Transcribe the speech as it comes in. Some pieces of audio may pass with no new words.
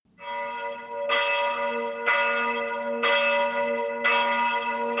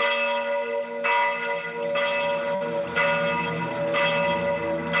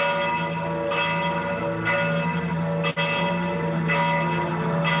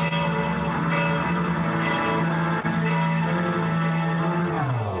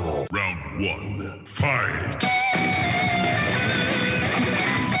one, fight!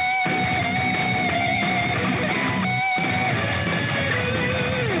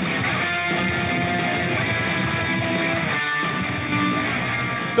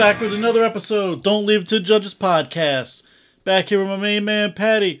 Back with another episode, Don't Leave It to Judges podcast. Back here with my main man,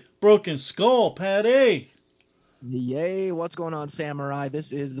 Patty. Broken Skull, Patty. Yay, what's going on, Samurai?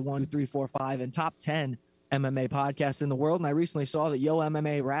 This is the 1, 2, 3, 4, 5 and top 10 MMA podcast in the world. And I recently saw that Yo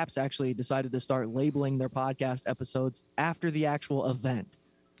MMA Raps actually decided to start labeling their podcast episodes after the actual event.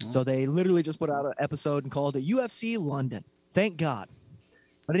 So they literally just put out an episode and called it UFC London. Thank God.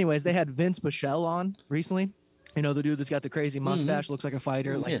 But anyways, they had Vince Pichel on recently. You know, the dude that's got the crazy mustache, looks like a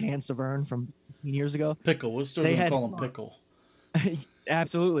fighter, like Dan Severn from 15 years ago. Pickle. We're still going to call him Pickle.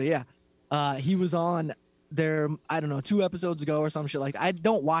 Absolutely, yeah. He was on there, I don't know, 2 episodes ago or some shit like that. I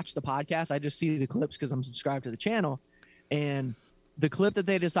don't watch the podcast. I just see the clips because I'm subscribed to the channel. And the clip that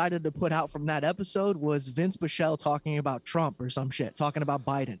they decided to put out from that episode was Vince Pichel talking about Trump or some shit, talking about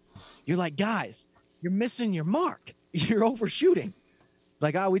Biden. You're like, guys, you're missing your mark. You're overshooting. It's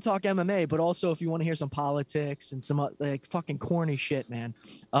like, we talk MMA, but also if you want to hear some politics and some like fucking corny shit, man.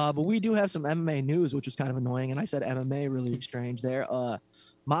 But we do have some MMA news, which is kind of annoying. And I said MMA really strange there.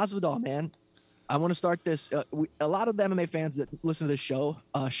 Masvidal, man. I want to start this. A lot of the MMA fans that listen to this show,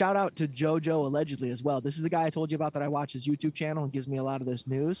 shout out to JoJo allegedly as well. This is the guy I told you about that I watch his YouTube channel and gives me a lot of this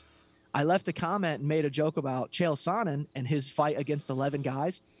news. I left a comment and made a joke about Chael Sonnen and his fight against 11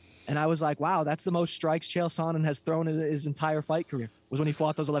 guys. And I was like, wow, that's the most strikes Chael Sonnen has thrown in his entire fight career, was when he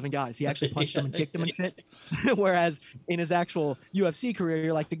fought those 11 guys. He actually punched them and kicked them and shit. Whereas in his actual UFC career,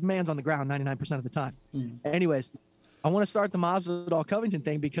 you're like, the man's on the ground 99% of the time. Anyways, I want to start the Masvidal Covington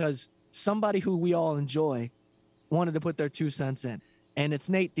thing because somebody who we all enjoy wanted to put their 2 cents in, and it's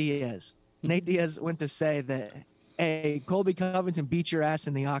Nate Diaz. Nate Diaz went to say that, hey, Colby Covington beat your ass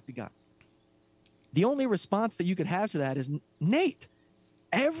in the octagon. The only response that you could have to that is, Nate,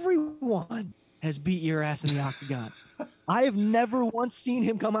 everyone has beat your ass in the octagon. I have never once seen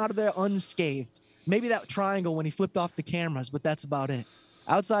him come out of there unscathed. Maybe that triangle when he flipped off the cameras, but that's about it.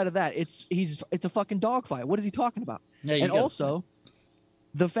 Outside of that, it's a fucking dogfight. What is he talking about? And also,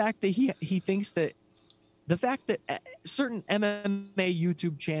 the fact that he thinks that certain MMA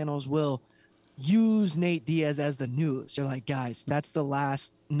YouTube channels will use Nate Diaz as the news. They're like, guys, that's the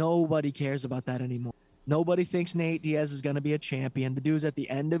last. Nobody cares about that anymore. Nobody thinks Nate Diaz is going to be a champion. The dude's at the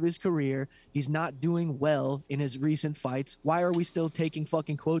end of his career. He's not doing well in his recent fights. Why are we still taking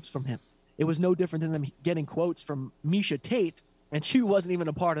fucking quotes from him? It was no different than them getting quotes from Miesha Tate, and she wasn't even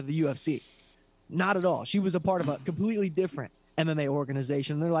a part of the UFC. Not at all. She was a part of a completely different MMA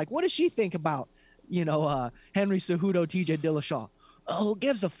organization. And they're like, what does she think about, Henry Cejudo, TJ Dillashaw? Oh, who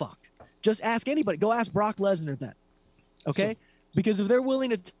gives a fuck? Just ask anybody. Go ask Brock Lesnar then. Okay? Because if they're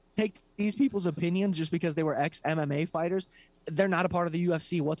willing to take these people's opinions just because they were ex-MMA fighters, they're not a part of the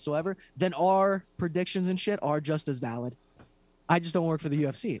UFC whatsoever, then our predictions and shit are just as valid. I just don't work for the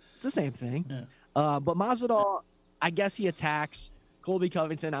UFC. It's the same thing. Yeah. But Masvidal, I guess he attacks Colby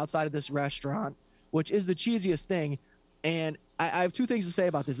Covington outside of this restaurant, which is the cheesiest thing. And I have 2 things to say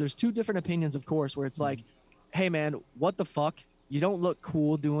about this. There's 2 different opinions, of course, where it's like, hey, man, what the fuck? You don't look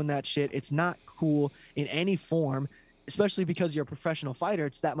cool doing that shit. It's not cool in any form, especially because you're a professional fighter.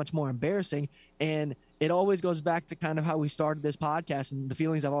 It's that much more embarrassing. And it always goes back to kind of how we started this podcast and the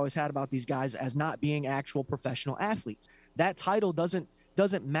feelings I've always had about these guys as not being actual professional athletes. That title doesn't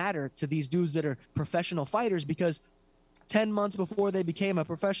matter to these dudes that are professional fighters because 10 months before they became a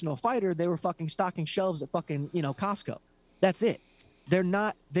professional fighter, they were fucking stocking shelves at fucking, Costco. That's it.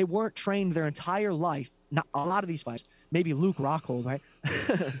 They weren't trained their entire life. Not a lot of these fighters, maybe Luke Rockhold, right?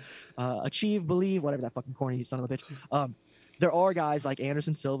 Achieve, believe, whatever that fucking corny son of a bitch. There are guys like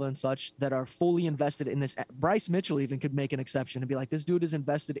Anderson Silva and such that are fully invested in this. Bryce Mitchell even could make an exception and be like, this dude is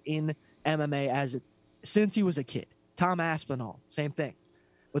invested in MMA since he was a kid. Tom Aspinall, same thing.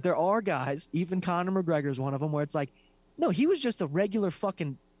 But there are guys, even Conor McGregor is one of them, where it's like, no, he was just a regular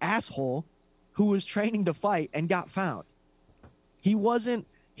fucking asshole who was training to fight and got found. He wasn't,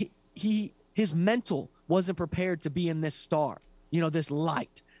 his mental wasn't prepared to be in this star, this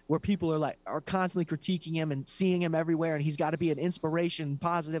light where people are constantly critiquing him and seeing him everywhere. And he's got to be an inspiration,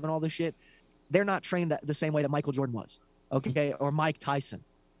 positive and all this shit. They're not trained the same way that Michael Jordan was. Okay. Or Mike Tyson.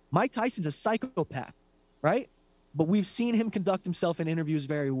 Mike Tyson's a psychopath, right? But we've seen him conduct himself in interviews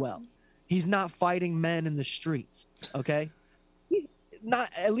very well. He's not fighting men in the streets. Okay. Not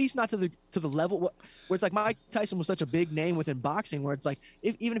at least not to the level where it's like Mike Tyson was such a big name within boxing where it's like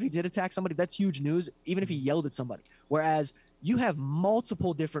even if he did attack somebody, that's huge news, even if he yelled at somebody. Whereas you have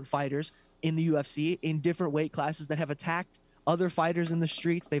multiple different fighters in the UFC in different weight classes that have attacked other fighters in the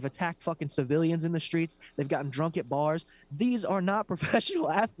streets. They've attacked fucking civilians in the streets. They've gotten drunk at bars. These are not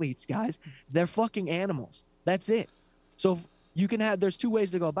professional athletes, guys. They're fucking animals. That's it. So you can have, there's two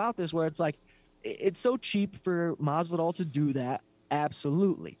ways to go about this where it's like, it's so cheap for Masvidal to do that.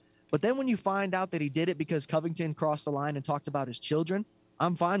 Absolutely. But then when you find out that he did it because Covington crossed the line and talked about his children,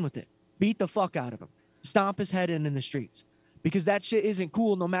 I'm fine with it. Beat the fuck out of him. Stomp his head in the streets. Because that shit isn't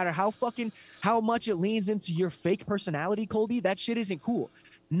cool no matter how much it leans into your fake personality, Colby. That shit isn't cool.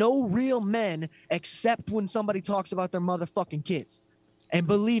 No real men except when somebody talks about their motherfucking kids. And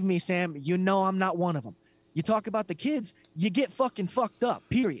believe me, Sam, you know I'm not one of them. You talk about the kids, you get fucking fucked up,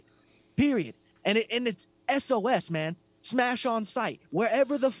 period. And it's SOS, man. Smash on sight.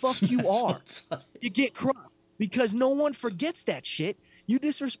 Wherever the fuck you are, you get crushed. Because no one forgets that shit. You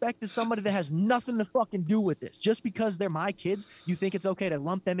disrespected somebody that has nothing to fucking do with this. Just because they're my kids, you think it's okay to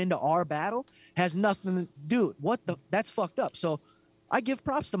lump them into our battle? Has nothing to do. That's fucked up. So I give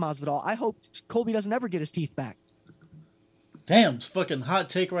props to Masvidal. I hope Colby doesn't ever get his teeth back. Damn, it's fucking hot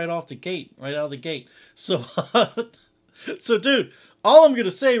take right out of the gate. So, so dude, all I'm going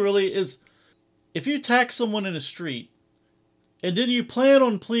to say really is if you attack someone in the street and then you plan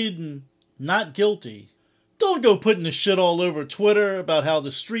on pleading not guilty, don't go putting this shit all over Twitter about how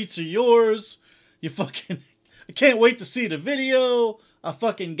the streets are yours. I can't wait to see the video. I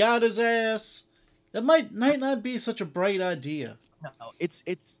fucking got his ass. That might not be such a bright idea. No,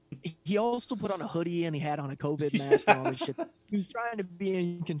 he also put on a hoodie and he had on a COVID mask and all this shit. He was trying to be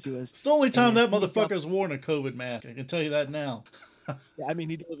inconspicuous. It's the only time that motherfucker's worn a COVID mask. I can tell you that now. Yeah, I mean,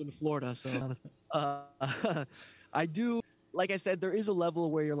 he live in Florida, so honestly. I do, like I said, there is a level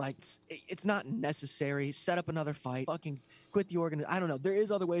where you're like, it's not necessary. Set up another fight. Fucking quit the organization. I don't know. There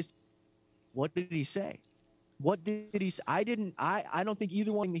is other ways. What did he say? What did he say? I don't think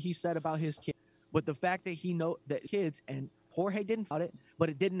either one that he said about his kid, but the fact that he know that kids and Jorge didn't fight it, but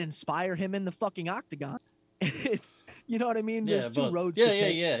it didn't inspire him in the fucking octagon. It's, you know what I mean? There's two roads to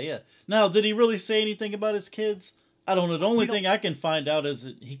take. Yeah. Now, did he really say anything about his kids? I don't know. The only thing I can find out is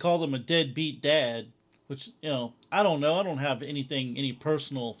that he called him a deadbeat dad, which, you know, I don't know. I don't have any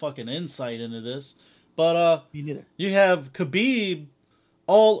personal fucking insight into this. But Me neither. You have Khabib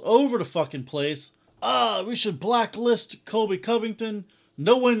all over the fucking place. We should blacklist Colby Covington.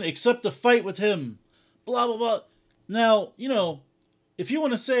 No one except to fight with him. Blah, blah, blah. Now, you know, if you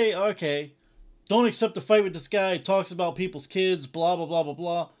want to say, okay, don't accept the fight with this guy, talks about people's kids, blah, blah, blah, blah,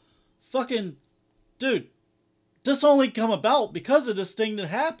 blah. Fucking, dude, this only come about because of this thing that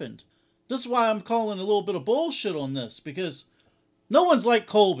happened. This is why I'm calling a little bit of bullshit on this, because no one's like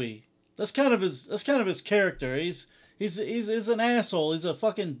Colby. That's kind of his character. He's an asshole. He's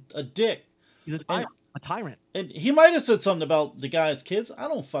a dick. He's a tyrant. And he might have said something about the guy's kids. I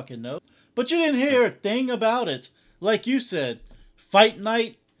don't fucking know. But you didn't hear a thing about it. Like you said, fight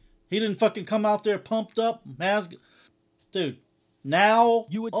night, he didn't fucking come out there pumped up, mask. Dude, now,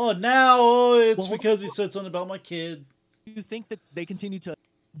 it's because he said something about my kid. Do you think that they continue to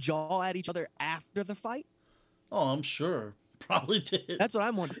jaw at each other after the fight? Oh, I'm sure. Probably did. That's what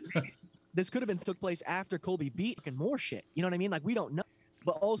I'm wondering. This could have been took place after Colby beat fucking more shit. You know what I mean? Like, we don't know.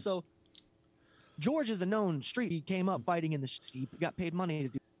 But also, George is a known street. He came up fighting in the street. He got paid money to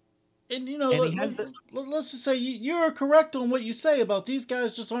do. And, you know, let's just say you're correct on what you say about these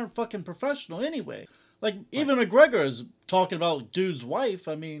guys just aren't fucking professional anyway. Like, even McGregor is talking about dude's wife.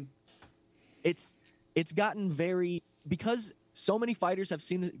 I mean, it's gotten very, because so many fighters have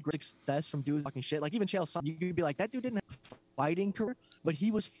seen the great success from doing fucking shit. Like, even Chael Sonnen, you could be like, that dude didn't have a fighting career, but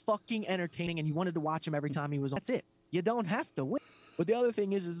he was fucking entertaining and you wanted to watch him every time he was on. That's it. You don't have to win. But the other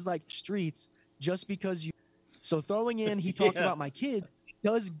thing is like streets, just because you. So throwing in, he talked about my kid,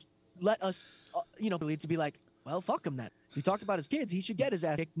 does let us, believe to be like, well, fuck him then. He talked about his kids. He should get his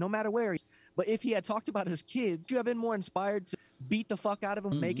ass kicked no matter where he's. But if he had talked about his kids, you have been more inspired to beat the fuck out of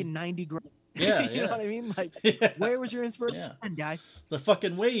him, making 90 grand. Yeah, you know what I mean? Like, where was your inspiration, guy? The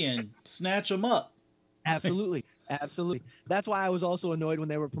fucking weigh-in, snatch him up. Absolutely. That's why I was also annoyed when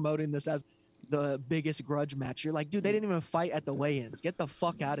they were promoting this as the biggest grudge match. You're like, dude, they didn't even fight at the weigh-ins. Get the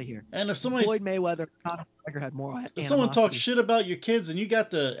fuck out of here. And if somebody, Floyd Mayweather, Conor McGregor had more. If someone talks shit about your kids and you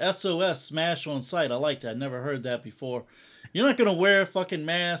got the SOS smash on sight, I like that. I never heard that before. You're not gonna wear a fucking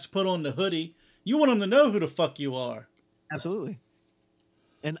mask, put on the hoodie. You want them to know who the fuck you are. Absolutely.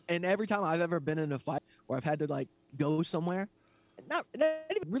 And every time I've ever been in a fight where I've had to like go somewhere, not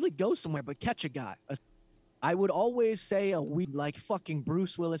even really go somewhere, but catch a guy, I would always say like fucking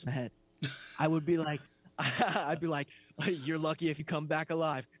Bruce Willis in the head. I would be like, I'd be like, you're lucky if you come back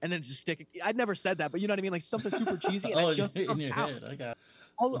alive, and then just stick it. I'd never said that, but you know what I mean, like something super cheesy. And Oh, it just in your head, I got.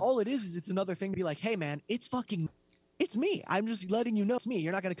 all it is it's another thing to be like, hey man, it's fucking It's me. I'm just letting you know it's me.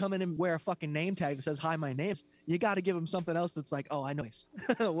 You're not going to come in and wear a fucking name tag that says, hi, my name's. You got to give him something else that's like, oh, I know.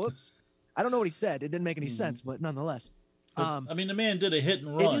 Whoops. I don't know what he said. It didn't make any sense, but nonetheless. But, I mean, the man did a hit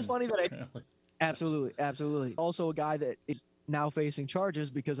and run. It is funny that absolutely. Also a guy that is now facing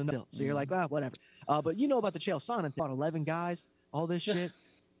charges because of no. So you're like, ah, whatever. But you know about the Chael Sonnen, about 11 guys, all this shit.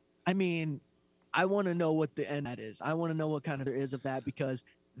 I mean, I want to know what the end that is. I want to know what kind of there is of that, because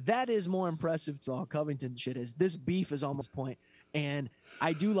that is more impressive to all Covington shit is. This beef is almost point. And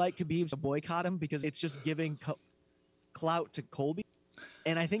I do like Khabib to boycott him because it's just giving clout to Colby.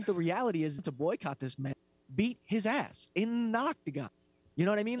 And I think the reality is to boycott this man, beat his ass in the octagon. You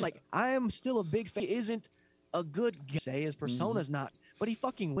know what I mean? Like, I am still a big fan. He isn't a good guy. Say his persona's not, but he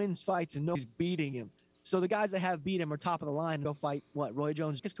fucking wins fights and knows he's beating him. So the guys that have beat him are top of the line. Go fight what? Roy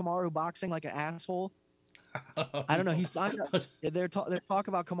Jones? Is Kamaru boxing like an asshole? I don't know. He's signed up. They're talking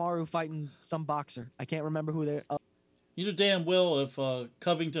about Kamaru fighting some boxer. I can't remember who they're. You know damn well if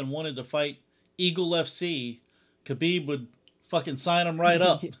Covington wanted to fight Eagle FC, Khabib would fucking sign him right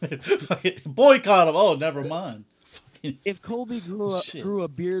up. Boycott him. Oh, never mind. If Colby grew a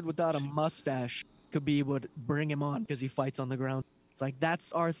beard without a mustache, Khabib would bring him on because he fights on the ground. It's like,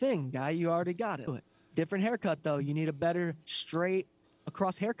 that's our thing, guy. You already got it. Different haircut, though. You need a better straight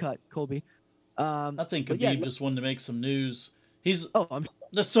across haircut, Colby. I think Khabib just wanted to make some news. There's so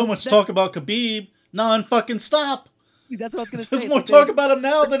so much talk about Khabib. Non-fucking stop. That's what I was going to say. There's more talk about him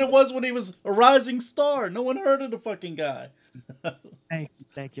now than it was when he was a rising star. No one heard of the fucking guy.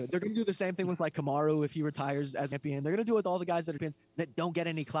 Thank you. They're going to do the same thing with like Kamaru if he retires as champion. They're going to do it with all the guys that don't get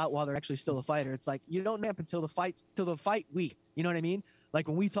any clout while they're actually still a fighter. It's like, you don't ramp until the fight week. You know what I mean? Like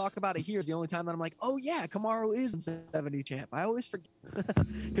when we talk about it here is the only time that I'm like, oh yeah, Kamaru is 70 champ. I always forget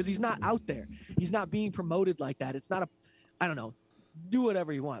because he's not out there. He's not being promoted like that. It's not I don't know. Do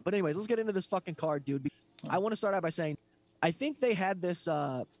whatever you want. But anyways, let's get into this fucking card, dude. I want to start out by saying, I think they had this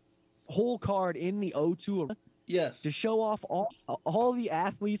whole card in the O2 Arena. Yes. To show off all the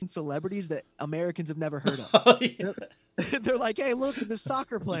athletes and celebrities that Americans have never heard of. They're like, hey, look at this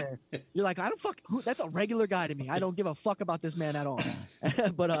soccer player. You're like, that's a regular guy to me. I don't give a fuck about this man at all.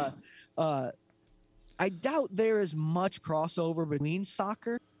 But I doubt there is much crossover between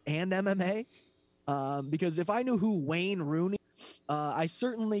soccer and MMA. Because if I knew who Wayne Rooney, I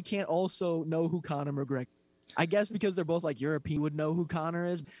certainly can't also know who Conor McGregor. I guess because they're both like European, you would know who Conor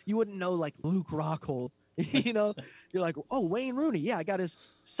is. You wouldn't know like Luke Rockhold. You know, you're like, oh, Wayne Rooney. Yeah, I got his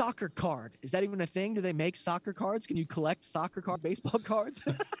soccer card. Is that even a thing? Do they make soccer cards? Can you collect soccer baseball cards?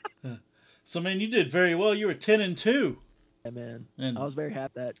 So, man, you did very well. You were 10-2. Yeah, man. And I was very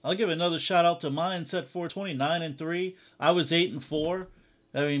happy that. I'll give another shout out to Mindset 420, 9-3. I was 8-4.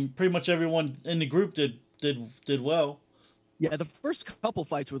 I mean, pretty much everyone in the group did well. Yeah, the first couple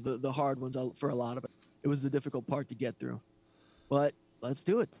fights were the hard ones for a lot of it. It was the difficult part to get through. But let's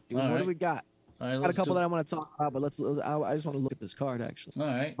do it. Dude, what do we got? All right, I got a couple that I want to talk about, but I just want to look at this card actually. All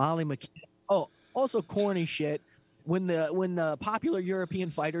right. Molly McCann. Oh, also corny shit. When the popular European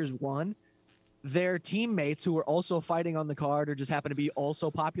fighters won, their teammates who were also fighting on the card or just happened to be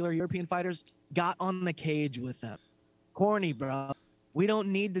also popular European fighters got on the cage with them. Corny, bro. We don't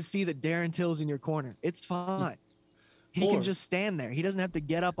need to see that Darren Till's in your corner. It's fine. He can just stand there. He doesn't have to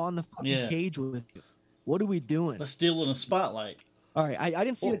get up on the fucking cage with you. What are we doing? Let's steal in a spotlight. All right, I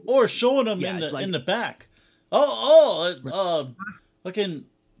didn't see it. Or showing them in the back. Fucking,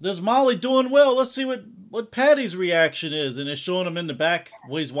 there's Molly doing well. Let's see what Patty's reaction is. And it's showing him in the back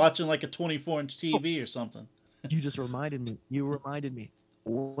while he's watching like a 24-inch TV or something. You just reminded me.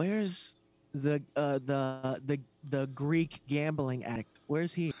 Where's the Greek gambling addict?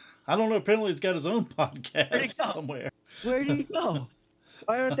 Where's he? I don't know. Apparently he's got his own podcast somewhere. Where'd he go?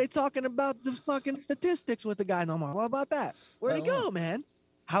 Why aren't they talking about the fucking statistics with the guy no more? What about that? Where'd he go, man?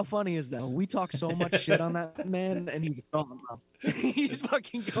 How funny is that? We talk so much shit on that man, and he's gone. He's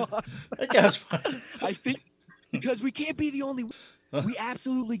fucking gone. That guy's funny. I think because we can't be the only. We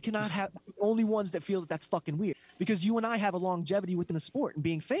absolutely cannot have the only ones that feel that that's fucking weird. Because you and I have a longevity within the sport and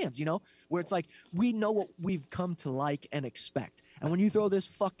being fans, you know, where it's like we know what we've come to like and expect. And when you throw this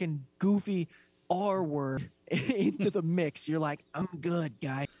fucking goofy R word into the mix, you're like, I'm good,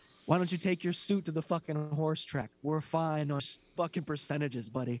 guy. Why don't you take your suit to the fucking horse track? We're fine on fucking percentages,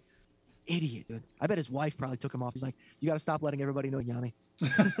 buddy. Idiot, dude. I bet his wife probably took him off. He's like, you got to stop letting everybody know, Yanni.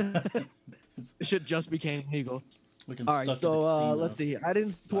 This shit just became legal. All right, so let's see. I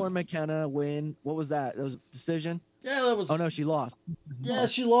didn't score McKenna win. What was that? That was a decision? Yeah, that was... Oh, no, she lost. Yeah,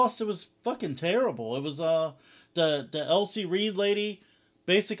 she lost. It was fucking terrible. It was the Elsie Reed lady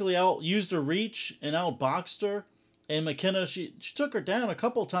basically used her reach and outboxed her. And McKenna, she took her down a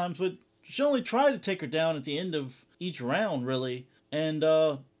couple of times, but she only tried to take her down at the end of each round, really. And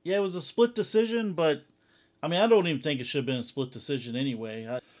yeah, it was a split decision, but I mean, I don't even think it should have been a split decision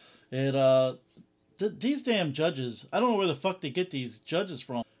anyway. These damn judges, I don't know where the fuck they get these judges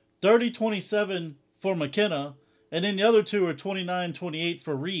from. 30-27 for McKenna, and then the other two are 29-28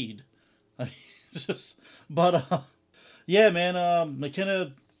 for Reed. I mean, it's just, but yeah, man,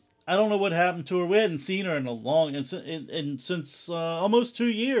 McKenna, I don't know what happened to her. We hadn't seen her in a long, and since almost 2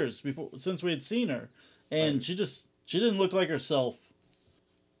 years since we had seen her, and Right. she didn't look like herself.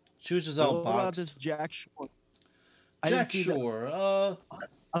 She was just What about outboxed. this Jack Shore? I didn't Jack see that. Shore.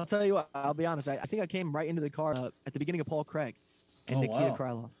 I'll tell you what. I'll be honest. I think I came right into the car at the beginning of Paul Craig and Oh, Nikita wow.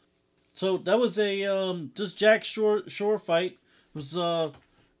 Krylov. So that was a this Jack Shore fight was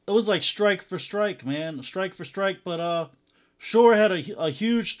it was like strike for strike, man, strike for strike. But Shore had a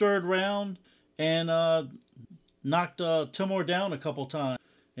huge third round and knocked Timur down a couple times.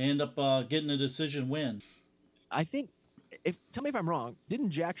 And end up getting a decision win. I think. Tell me if I'm wrong. Didn't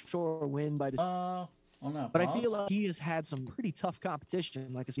Jack Shore win by? Oh no, But I feel like he has had some pretty tough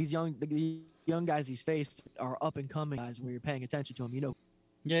competition. Like these the young guys he's faced are up and coming guys. Where you're paying attention to him, you know.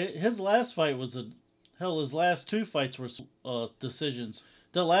 yeah, his last fight was his last two fights were decisions.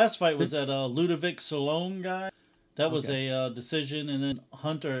 The last fight was that Ludovic Salone guy. That was a decision, and then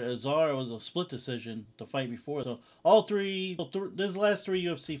Hunter Azar was a split decision the fight before. So all his last three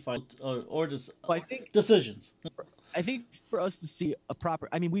UFC fights I think decisions. I think for us to see a proper,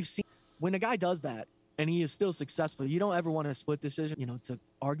 I mean, we've seen when a guy does that and he is still successful. You don't ever want a split decision, you know, to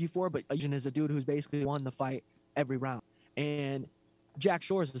argue for. But Asian is a dude who's basically won the fight every round, and Jack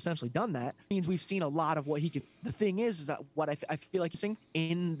Shore has essentially done that. It means we've seen a lot of what he could. The thing is that what I feel like he's saying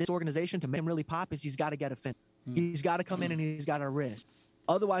in this organization to make him really pop is he's got to get a finish. He's got to come in and he's got to risk.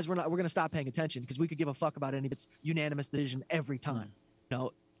 Otherwise, we're going to stop paying attention because we could give a fuck about any of its unanimous decision every time. You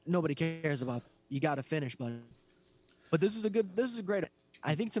know, nobody cares about. You got to finish, but this is a great.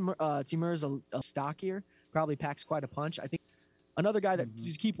 I think Timur is a stockier, probably packs quite a punch. I think another guy that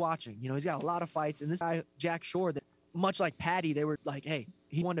just keep watching. You know, he's got a lot of fights, and this guy Jack Shore, that much like Patty, they were like, hey,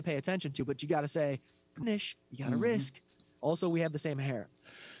 he wanted to pay attention to, but you got to say finish. You got to risk. Also, we have the same hair.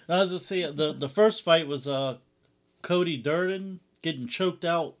 I was just saying the first fight was Cody Durden getting choked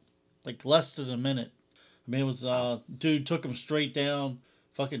out like less than a minute. I mean, it was dude took him straight down,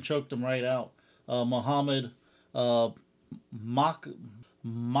 fucking choked him right out. Muhammad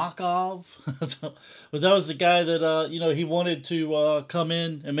Makov, but that was the guy that he wanted to come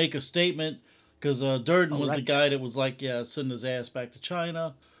in and make a statement because Durden was the guy that was like, yeah, send his ass back to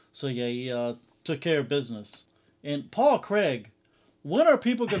China. So yeah, he took care of business. And Paul Craig, when are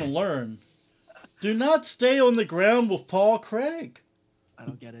people going to learn? Do not stay on the ground with Paul Craig. I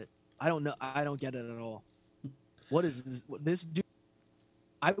don't get it. I don't know. I don't get it at all. What is this? This dude?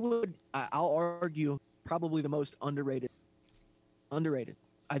 I'll argue probably the most underrated.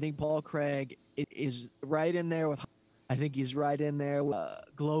 I think Paul Craig is right in there with. I think he's right in there with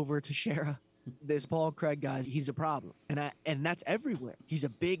Glover Teixeira. This Paul Craig guy, he's a problem, and that's everywhere. He's a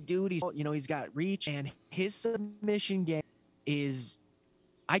big dude. He's got reach, and his submission game is.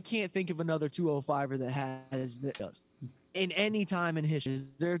 I can't think of another 205er that has this in any time in history.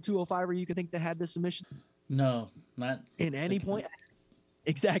 Is there a 205er you could think that had this submission? No, not in any point.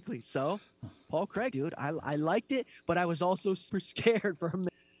 Exactly. So, Paul Craig, dude, I liked it, but I was also super scared for him.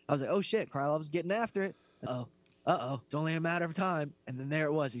 I was like, oh shit, Krylov's getting after it. Uh-oh, it's only a matter of time. And then there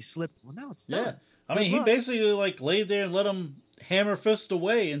it was. He slipped. Well, now it's done. Yeah. I mean, he basically like laid there and let him hammer fist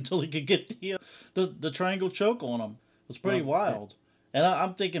away until he could get the triangle choke on him. It was pretty wild. And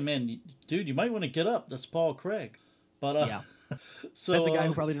I'm thinking, man, dude, you might want to get up. That's Paul Craig. But yeah. So that's a guy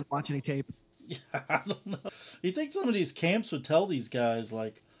who probably didn't watch any tape. Yeah, I don't know. You think some of these camps would tell these guys,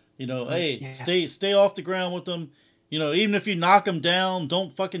 like, hey, stay off the ground with them. Even if you knock them down,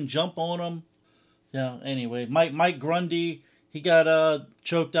 don't fucking jump on them. Yeah. Anyway, Mike Grundy, he got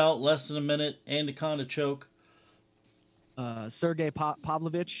choked out less than a minute, anaconda choke. Sergey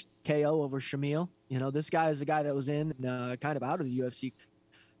Pavlovich KO over Shamil. This guy is a guy that was in kind of out of the UFC.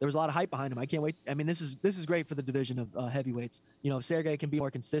 There was a lot of hype behind him. I can't wait. I mean, this is great for the division of heavyweights. If Sergey can be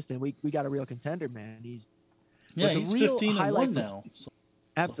more consistent, we got a real contender, man. He's 15-1 now. So.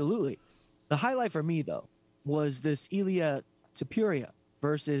 Absolutely. The highlight for me though was this Ilia Topuria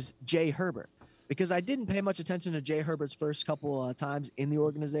versus Jay Herbert, because I didn't pay much attention to Jay Herbert's first couple times in the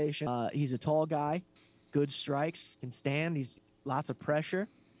organization. He's a tall guy, good strikes, can stand. He's lots of pressure,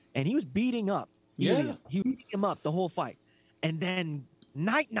 and he was beating up Ilia. He beat him up the whole fight, and then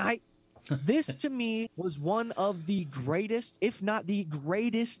night. This to me was one of the greatest, if not the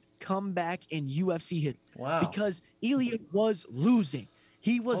greatest, comeback in UFC history. Wow! Because Ilia was losing.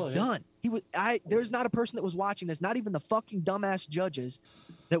 He was done. There's not a person that was watching this, not even the fucking dumbass judges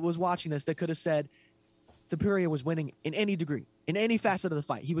that was watching this, that could have said Superior was winning in any degree, in any facet of the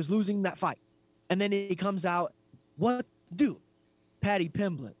fight. He was losing that fight. And then he comes out, what dude? Paddy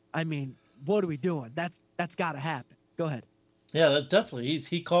Pimblett. I mean, what are we doing? That's got to happen. Go ahead. Yeah, that definitely.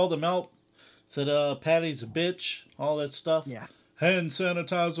 He called him out, said Paddy's a bitch, all that stuff. Yeah. Hand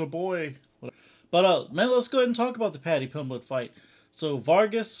sanitizer boy. But man, let's go ahead and talk about the Paddy Pimblett fight. So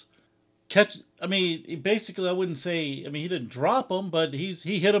Vargas basically, I wouldn't say, he didn't drop him, but he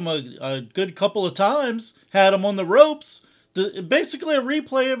hit him a good couple of times, had him on the ropes. Basically a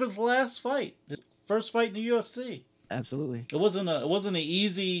replay of his last fight, his first fight in the UFC. Absolutely. It wasn't an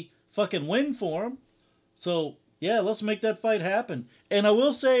easy fucking win for him. So yeah, let's make that fight happen. And I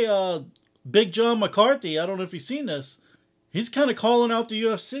will say, Big John McCarthy, I don't know if you've seen this, he's kind of calling out the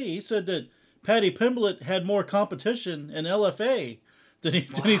UFC. He said that Paddy Pimblett had more competition in LFA than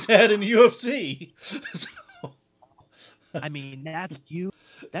he's had in the UFC. So. I mean, that's huge.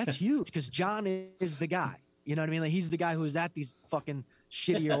 That's huge because John is the guy. You know what I mean? Like, he's the guy who's at these fucking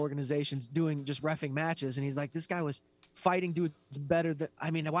shittier organizations doing just reffing matches, and he's like, this guy was fighting dudes better than.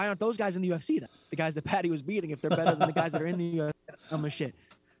 I mean, why aren't those guys in the UFC then? The guys that Paddy was beating, if they're better than the guys that are in the UFC, I'm a shit.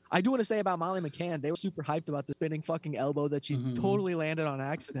 I do want to say about Molly McCann, they were super hyped about the spinning fucking elbow that she totally landed on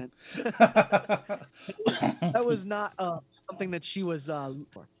accident. That was not something that she was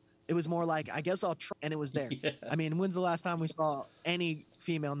for. It was more like, I guess I'll try, and it was there. Yeah. I mean, when's the last time we saw any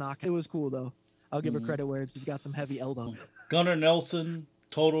female knock? It was cool, though. I'll give her credit where she's got some heavy elbow. Gunnar Nelson,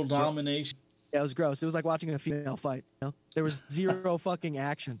 total domination. Yeah, it was gross. It was like watching a female fight. You know? There was zero fucking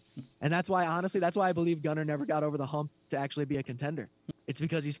action. And that's why, honestly, I believe Gunnar never got over the hump to actually be a contender. It's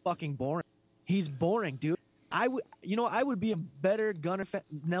because he's fucking boring. He's boring, dude. I would be a better Gunnar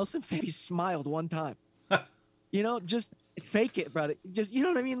Nelson fan if he smiled one time. Just fake it, brother. Just, you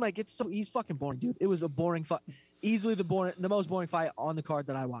know what I mean? Like, he's fucking boring, dude. It was a boring fight. Easily the most boring fight on the card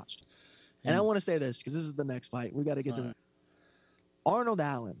that I watched. And I want to say this because this is the next fight. We got to get to this. Arnold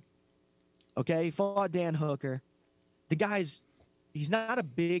Allen. Okay, he fought Dan Hooker. He's not a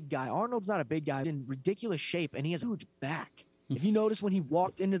big guy. Arnold's not a big guy. He's in ridiculous shape, and he has a huge back. If you notice when he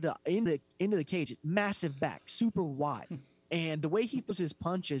walked into the cage, massive back, super wide. And the way he throws his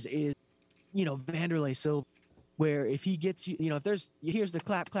punches is, Vanderlei Silva, where if he gets you, if here's the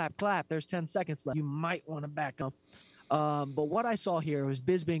clap, clap, clap, there's 10 seconds left, you might want to back up. But what I saw here was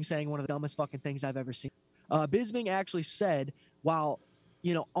Bisping saying one of the dumbest fucking things I've ever seen. Bisping actually said, while,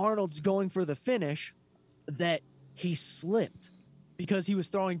 Arnold's going for the finish, that he slipped because he was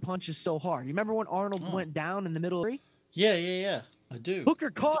throwing punches so hard. You remember when Arnold went down in the middle of the ring? Yeah. I do. Hooker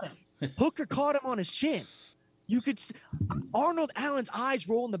caught him. Hooker caught him on his chin. You could see Arnold Allen's eyes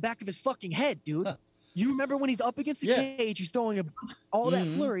roll in the back of his fucking head, dude. You remember when he's up against the cage, he's throwing all that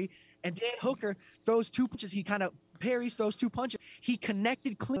flurry, and Dan Hooker throws two punches. He kind of parries, throws two punches. He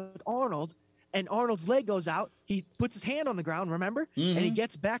connected clean with Arnold, and Arnold's leg goes out. He puts his hand on the ground, remember? And he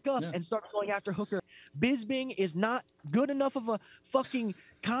gets back up and starts going after Hooker. Bisping is not good enough of a fucking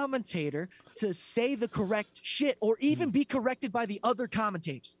commentator to say the correct shit or even be corrected by the other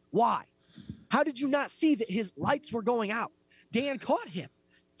commentators. Why? How did you not see that his lights were going out? Dan caught him.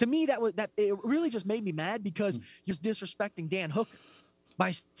 To me, it really just made me mad because you're disrespecting Dan Hooker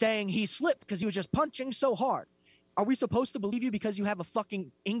by saying he slipped because he was just punching so hard. Are we supposed to believe you because you have a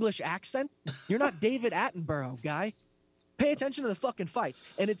fucking English accent? You're not David Attenborough, guy. Pay attention to the fucking fights.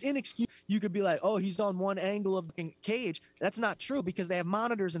 And it's inexcusable. You could be like, oh, he's on one angle of the cage. That's not true because they have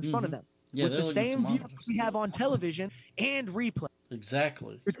monitors in front of them with the same views we have on television and replay.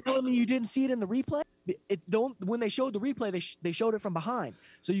 Exactly. You're telling me you didn't see it in the replay? When they showed the replay, they showed it from behind,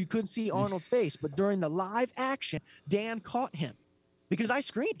 so you couldn't see Arnold's face. But during the live action, Dan caught him because I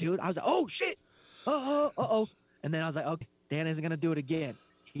screamed, dude. I was like, oh, shit. Uh-oh. And then I was like, okay, Dan isn't going to do it again.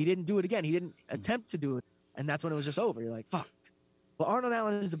 He didn't do it again. He didn't attempt to do it. And that's when it was just over. You're like, fuck. Well, Arnold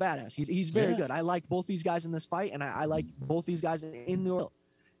Allen is a badass. He's very good. I like both these guys in this fight, and I like both these guys in the world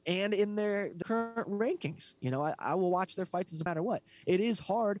and in the current rankings. I will watch their fights no matter what. It is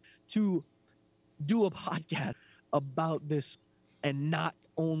hard to do a podcast about this and not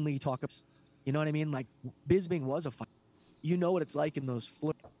only talk about, you know what I mean? Like, Bisping was a fight. You know what it's like in those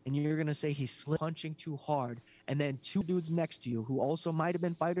flips, and you're going to say he's punching too hard, and then two dudes next to you who also might have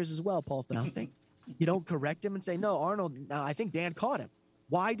been fighters as well, Paul, for nothing. You don't correct him and say, no, Arnold, I think Dan caught him.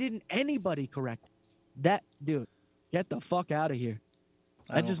 Why didn't anybody correct him? That dude, get the fuck out of here.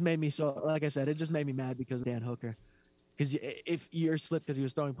 That just made me like I said, it just made me mad because of Dan Hooker. Because if you're slipped because he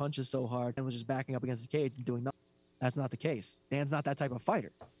was throwing punches so hard and was just backing up against the cage and doing nothing, that's not the case. Dan's not that type of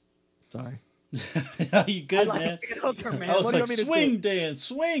fighter. Sorry. You good, man? Hooker, man. I was like, swing, Dan,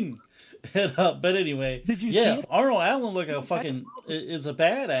 swing. But anyway, Did you yeah, see it? Arnold Allen is a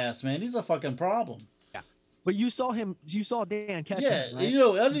badass, man. He's a fucking problem. But you saw him. You saw Dan catch Yeah, him, right?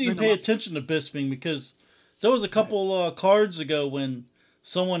 I didn't even pay attention to Bisping because there was a couple cards ago when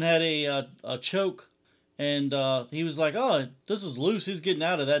someone had a choke, and he was like, "Oh, this is loose. He's getting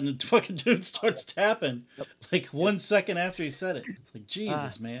out of that," and the fucking dude starts tapping like 1 second after he said it. It's like,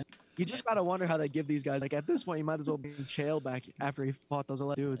 Jesus, man. You just gotta wonder how they give these guys. Like at this point, you might as well be in jail back after he fought those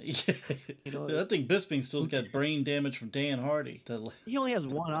 11 dudes. I think Bisping still's got brain damage from Dan Hardy. He only has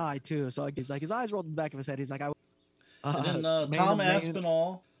one eye too, so he's like his eyes rolled in the back of his head. He's like, and then Tom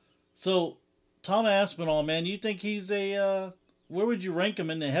Aspinall. So Tom Aspinall, man, you think he's a? Where would you rank him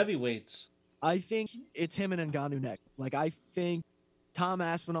in the heavyweights? I think it's him and Ngannou next. Like I think Tom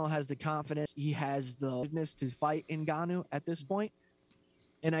Aspinall has the confidence. He has the willingness to fight Ngannou at this point.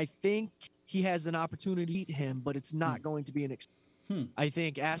 And I think he has an opportunity to beat him, but it's not going to be an I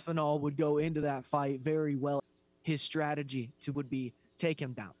think Aspinall would go into that fight very well. His strategy would be take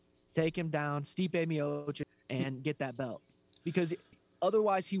him down, Stipe Miocic, and get that belt. Because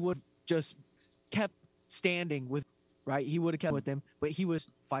otherwise he would just kept standing with, right? He would have kept with him, but he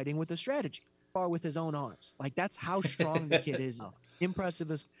was fighting with a strategy, or with his own arms. Like that's how strong the kid is. Impressive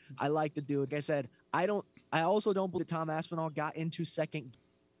as I like the dude. Like I said, I also don't believe that Tom Aspinall got into second.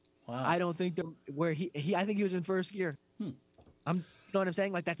 Wow. I don't think where I think he was in first gear. You know what I'm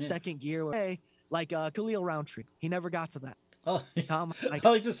saying? Like that second gear. Like Khalil Roundtree. He never got to that. Oh, Tom, I'd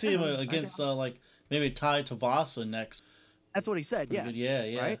like to see him against like maybe Tai Tuivasa next. That's what he said. Yeah.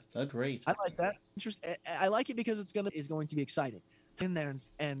 Yeah. Right? That's great. I like that. I like it because it's going to be exciting. In there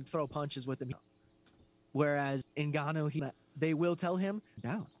and throw punches with him. Whereas Ngannou, they will tell him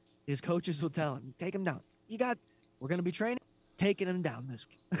down. His coaches will tell him, take him down. We're going to be training, taking him down this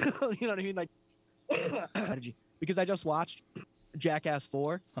week. You know what I mean? Like, strategy. Because I just watched Jackass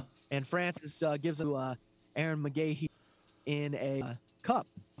 4, and Francis gives it to Aaron McGahee in a cup.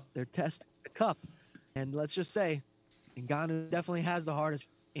 They're testing a cup. And let's just say, Ngannou definitely has the hardest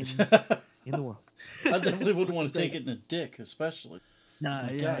in the world. I definitely wouldn't want to take it in the dick, especially. Nah,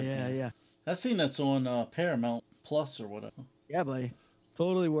 yeah. I've seen that's on Paramount Plus or whatever. Yeah, buddy.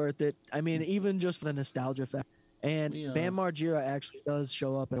 Totally worth it. I mean, even just for the nostalgia factor. And Bam Margera actually does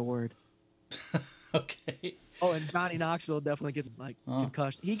show up at a word. Okay. Oh, and Johnny Knoxville definitely gets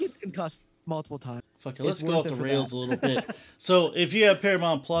concussed. He gets concussed multiple times. Fuck it, let's go off the rails a little bit. So if you have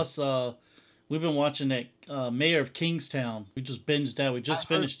Paramount Plus, we've been watching that Mayor of Kingstown. We just binged that. We just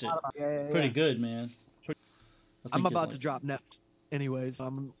finished it. Pretty good, man. I'm about to drop Netflix. Anyways,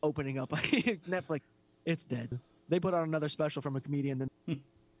 I'm opening up Netflix. It's dead. They put out another special from a comedian. Then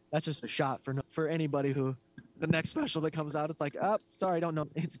that's just a shot for anybody who the next special that comes out. It's like, oh, sorry, I don't know.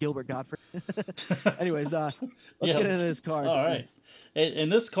 It's Gilbert Godfrey. Anyways, let's get into this card. All right.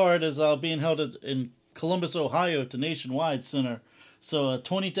 And this card is being held in Columbus, Ohio at the Nationwide Center. So a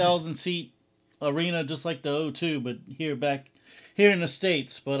 20,000 seat arena, just like the O2, but here in the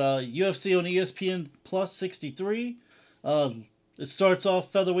States. But UFC on ESPN Plus 63. It starts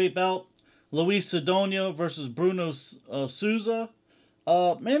off featherweight bout. Luis Sidonio versus Bruno Souza.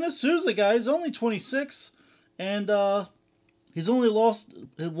 Man, this Souza guy is only 26. And he's only lost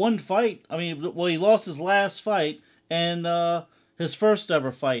one fight. I mean, well, he lost his last fight. And his first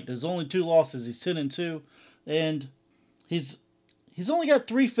ever fight. There's only 2 losses. He's 10-2. And he's only got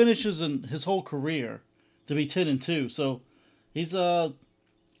 3 finishes in his whole career to be 10-2. So he's a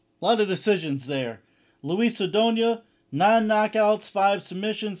lot of decisions there. Luis Sidonio, 9 knockouts, 5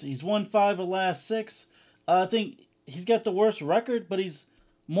 submissions. He's won 5 of the last 6. I think he's got the worst record, but he's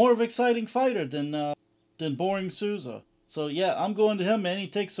more of an exciting fighter than Boring Souza. So yeah, I'm going to him, man. He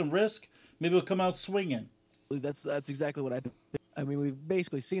takes some risk. Maybe he'll come out swinging. That's exactly what I mean, we've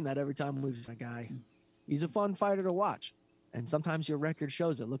basically seen that every time we've a guy. He's a fun fighter to watch, and sometimes your record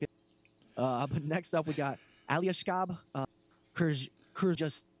shows it. Look at. But next up we got Aliashkab.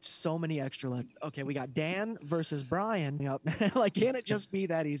 Just so many extra. Okay, we got Dan versus Brian. Like, can it just be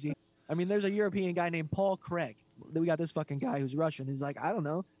that easy? I mean, there's a European guy named Paul Craig. Then we got this fucking guy who's Russian. He's like, I don't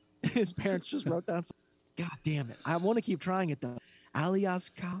know. His parents just wrote down. God damn it! I want to keep trying it though.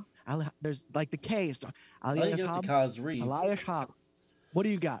 Aliashkab. There's like the K is strong. Aliashkab. What do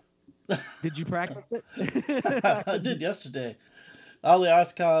you got? Did you practice it? I did yesterday.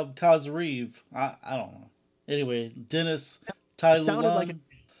 Aliashkab Kazariv. I don't know. Anyway, Dennis Tylulan.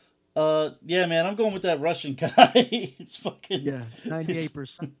 Yeah, man, I'm going with that Russian guy. It's fucking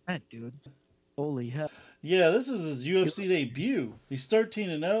 98%, dude. Holy hell. Yeah, this is his UFC debut. He's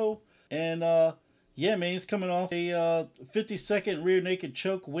 13-0, and yeah, man, he's coming off a 50-second rear naked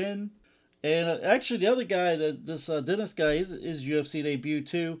choke win. And actually, the other guy, this Dennis guy, is UFC debut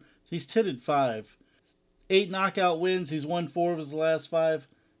too. He's 10-5. 8 knockout wins. He's won 4 of his last 5.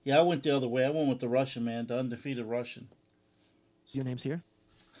 Yeah, I went the other way. I went with the Russian, man, the undefeated Russian. See your names here.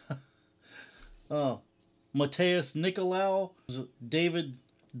 Oh, Mateus Nicolau, David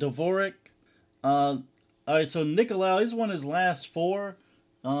Dvorak. All right, so Nicolau, he's won his last 4.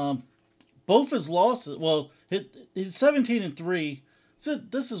 Both his losses. Well, he's 17-3. So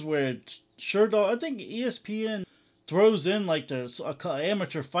this is where Sherdog. I think ESPN throws in like the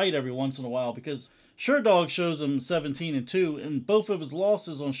amateur fight every once in a while because Sherdog shows him 17-2, and both of his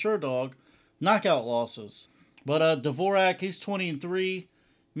losses on Sherdog, knockout losses. But Dvorak, he's 20-3.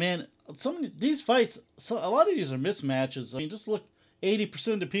 Man, some of these fights, a lot of these are mismatches. I mean, just look,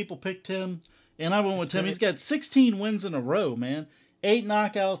 80% of the people picked him, and I went with him. He's got 16 wins in a row, man. 8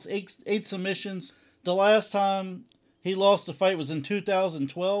 knockouts, 8 submissions. The last time he lost a fight was in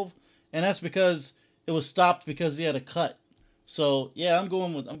 2012, and that's because it was stopped because he had a cut. So yeah, I'm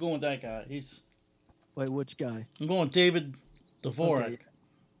going with that guy. Wait, which guy? I'm going with David Dvorak. Okay.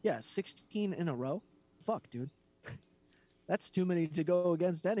 Yeah, 16 in a row. Fuck, dude. That's too many to go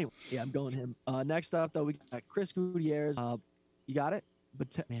against anyway. Yeah, I'm going him. Next up, though, we got Chris Gutierrez. You got it?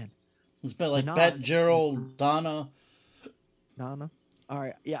 But man, it's been like Bet Gerald, Donna. All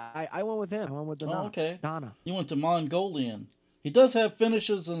right. Yeah, I went with him. I went with Donna. Oh, okay. Donna. You went to Mongolian. He does have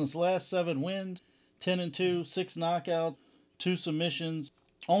finishes in his last 7 wins. 10-2, 6 knockouts, 2 submissions.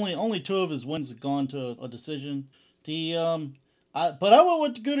 Only 2 of his wins have gone to a decision. But I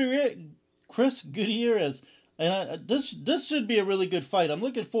went with Chris Gutierrez. And this should be a really good fight. I'm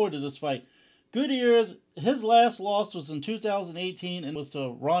looking forward to this fight. Gutierrez, his last loss was in 2018 and was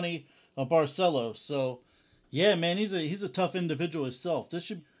to Ronnie Barcelos. So, yeah, man, he's a tough individual himself. This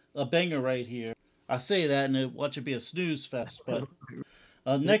should be a banger right here. I say that and watch it be a snooze fest. But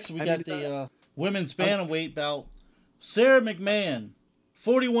next we got the women's bantamweight bout. Sarah McMahon,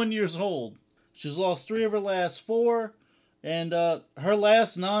 41 years old. She's lost 3 of her last 4. And her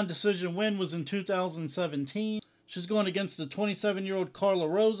last non-decision win was in 2017. She's going against the 27-year-old Carla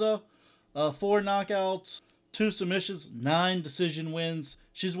Rosa. 4 knockouts, 2 submissions, 9 decision wins.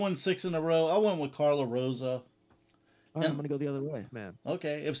 She's won 6 in a row. I went with Carla Rosa. All right, I'm going to go the other way, man.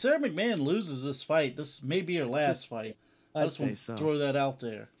 Okay, if Sarah McMahon loses this fight, this may be her last fight. I just want to throw that out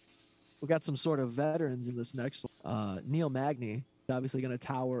there. We got some sort of veterans in this next one. Neil Magny is obviously going to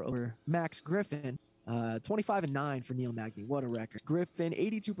tower over Max Griffin. 25-9 for Neil Magny. What a record. Griffin,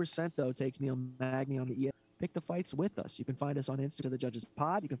 82% though, takes Neil Magny on the ES. Pick the fights with us. You can find us on Instagram, The Judges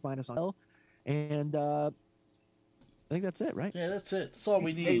Pod. You can find us on L. And I think that's it, right? Yeah, that's it. That's all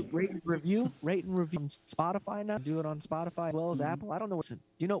we need. Rate and review on Spotify now. Do it on Spotify as well as Apple. I don't know. Listen,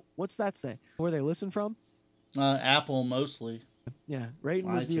 do you know, what's that say? Where they listen from? Apple mostly. Yeah, rate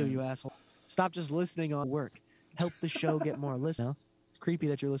and review, you asshole. Stop just listening on work. Help the show get more listeners. It's creepy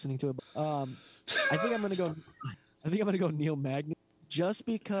that you're listening to it. I think I'm gonna go Neil Magny just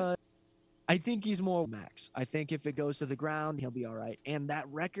because I think he's more Max. I think if it goes to the ground, he'll be all right. And that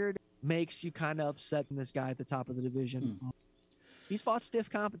record makes you kind of upset in this guy at the top of the division. He's fought stiff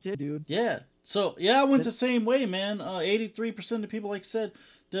competition, dude. Yeah. So I went the same way, man. 83% of people, like I said,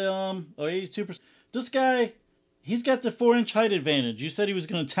 or 82%. This guy, he's got the 4-inch height advantage. You said he was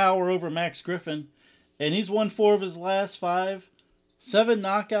going to tower over Max Griffin, and he's won 4 of his last 5. 7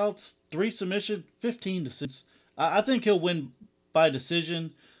 knockouts, 3 submission, 15 decisions. I think he'll win by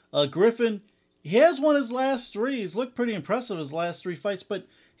decision. Griffin, he has won his last 3. He's looked pretty impressive his last 3 fights, but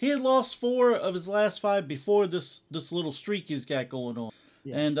he had lost 4 of his last 5 before this little streak he's got going on.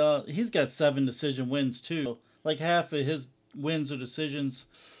 Yeah. And he's got 7 decision wins too. Like half of his wins are decisions.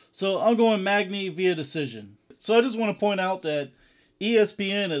 So I'm going Magny via decision. So I just want to point out that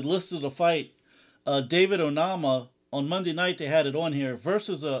ESPN had listed a fight, David Onama. On Monday night, they had it on here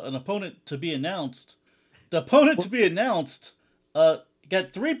versus an opponent to be announced. The opponent to be announced got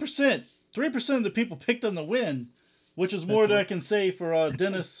 3%. 3% of the people picked him to win, which is more than I can say for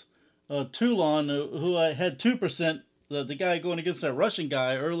Dennis Toulon, who had 2%. The guy going against that Russian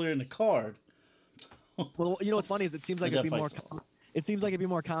guy earlier in the card. Well, you know what's funny is it seems like it'd be more. It seems like it'd be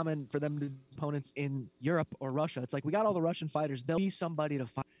more common for them to opponents in Europe or Russia. It's like we got all the Russian fighters. There'll be somebody to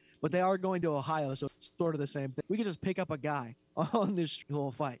fight. But they are going to Ohio, so it's sort of the same thing. We could just pick up a guy on this whole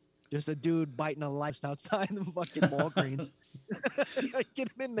fight. Just a dude biting a life outside the fucking Walgreens. Get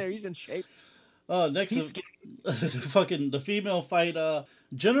him in there. He's in shape. Next is the female fight,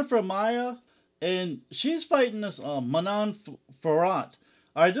 Jennifer Maya, and she's fighting this Manon Farhat.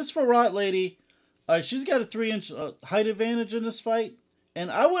 All right, this Farhat lady, she's got a 3-inch height advantage in this fight, and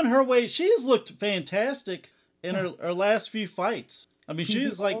I went her way. She has looked fantastic in her last few fights. I mean,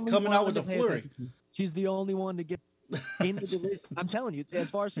 she's like coming out with a flurry. She's the only one to get in the division. I'm telling you, as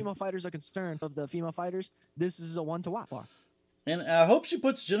far as female fighters are concerned, of the female fighters, this is a one to watch for. And I hope she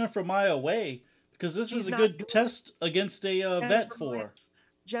puts Jennifer Maya away because this She's is a not good test against a vet for her.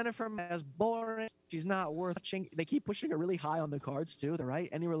 Jennifer Maya's boring. She's not worth watching. They keep pushing her really high on the cards too, right?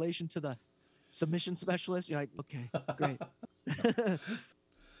 Any relation to the submission specialist? You're like, okay, great.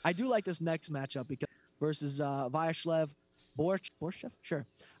 I do like this next matchup because versus Vyacheslav Borshev. Sure,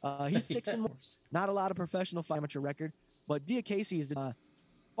 he's 6-1. Not a lot of professional fight amateur record, but Diakase has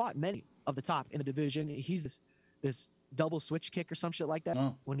fought many of the top in the division. He's this double switch kick or some shit like that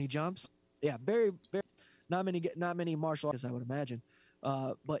when he jumps. Yeah, very, very. Not many martial artists, I would imagine.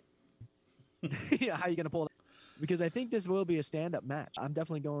 But yeah, how are you gonna pull that? Because I think this will be a stand-up match. I'm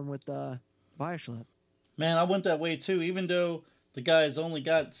definitely going with Vyacheslav. Man, I went that way too. Even though the guy's only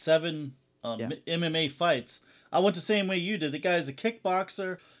got 7 MMA fights, I went the same way you did. The guy's a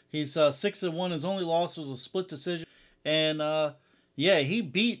kickboxer. He's 6-1. His only loss was a split decision, and he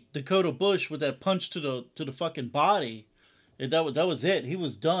beat Dakota Bush with that punch to the fucking body. That was it. He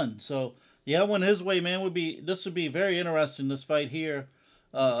was done. So yeah, I went his way, man. This would be very interesting. This fight here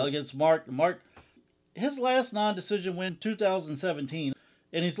against Mark. Mark, his last non-decision win 2017,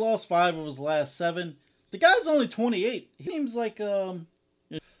 and he's lost 5 of his last 7. The guy's only 28. He seems like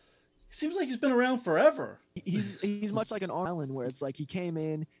he's been around forever. He's much like an Allen, where it's like he came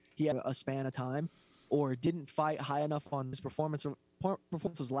in, he had a span of time, or didn't fight high enough on his performance.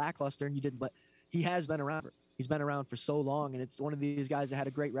 Performance was lackluster, and you didn't. But he has been around. He's been around for so long, and it's one of these guys that had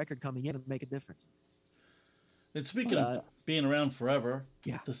a great record coming in and make a difference. And speaking of being around forever,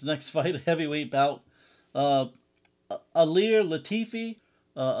 this next fight, heavyweight bout, Ilir Latifi,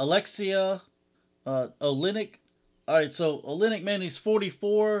 Alexia Oleinik. All right, so Oleinik, man, he's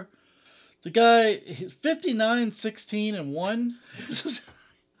 44. The guy, 59-16-1.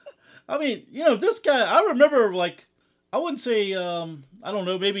 I mean, this guy, I remember, like, I wouldn't say, I don't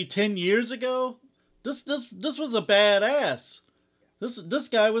know, maybe 10 years ago. This was a badass. This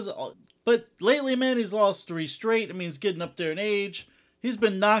guy was, but lately, man, he's lost 3 straight. I mean, he's getting up there in age. He's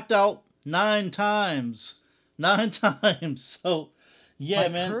been knocked out 9 times. 9 times. So, yeah,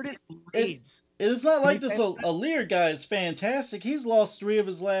 man. Curtis Blades. It's not like this Ilir guy is fantastic. He's lost 3 of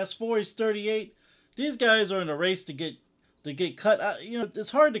his last 4. He's 38. These guys are in a race to get cut.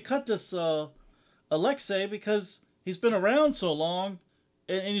 It's hard to cut this Alexei because he's been around so long,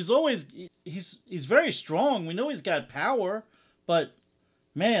 and he's always he's very strong. We know he's got power, but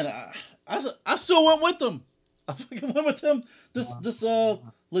man, I still went with him. I fucking went with him. This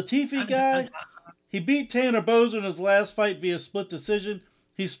Latifi guy, he beat Tanner Boser in his last fight via split decision.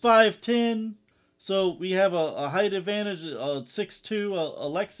 He's 5'10". So we have a height advantage, 6'2",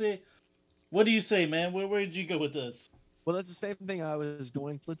 Alexei. What do you say, man? Where did you go with this? Well, that's the same thing I was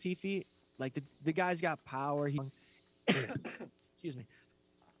going to Latifi. Like, the guy's got power. Excuse me.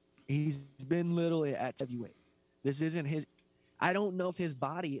 He's been literally at heavyweight. This isn't his... I don't know if his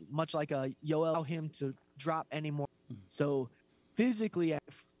body, much like a Yoel, allow him to drop anymore. So physically, his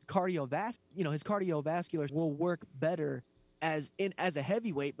cardiovascular will work better as a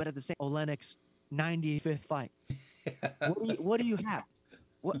heavyweight, but at the same Oleinik's 95th fight. What do you have?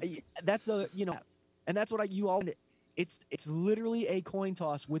 That's and that's what you all. It's literally a coin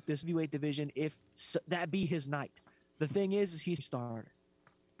toss with this heavyweight division. If that be his night, the thing is he's a starter,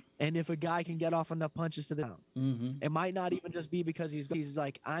 and if a guy can get off enough punches to the down, it might not even just be because he's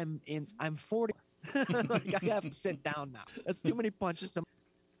like I'm 40. Like, I have to sit down now. That's too many punches.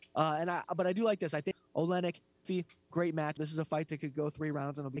 But I do like this. I think Oleinik, great match. This is a fight that could go 3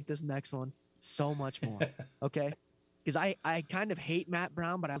 rounds, and I'll make this next one so much more. Okay, because I kind of hate Matt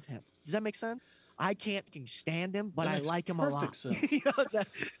Brown, but I love him. Does that make sense? I can't stand him, but I like him a lot. Sense.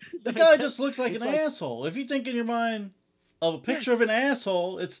 The guy just looks like an asshole. If you think in your mind of a picture of an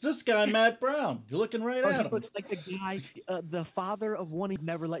asshole, it's this guy, Matt Brown. You're looking right at him. He looks like the guy, the father of one who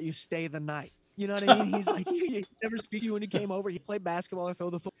never let you stay the night. You know what I mean? He's like, he never speak to you when he came over. He played basketball or throw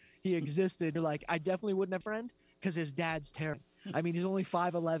the football. He existed. You're like, I definitely wouldn't have a friend because his dad's terrible. I mean, he's only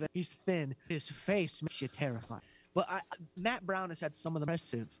 5'11". He's thin. His face makes you terrified. But Matt Brown has had some of the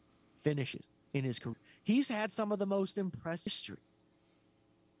impressive finishes in his career. He's had some of the most impressive history.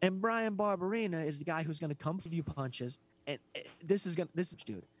 And Brian Barberena is the guy who's going to come for a few punches. And this is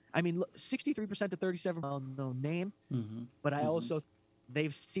dude. I mean, look, 63% to 37%. Well-known name. But I also,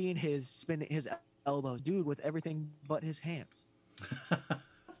 they've seen his spin, his elbows, dude, with everything but his hands. You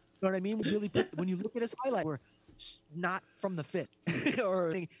know what I mean? When you look at his highlight, we're not from the fit,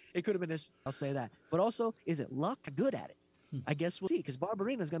 or it could have been his. I'll say that. But also, is it luck? Good at it. I guess we'll see. Because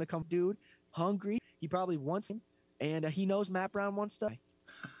Barberena is going to come, dude, hungry. He probably wants him, and he knows Matt Brown wants to.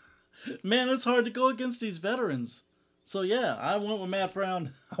 Man, it's hard to go against these veterans. So yeah, I went with Matt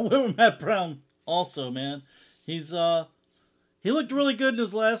Brown. I went with Matt Brown also, man. He's he looked really good in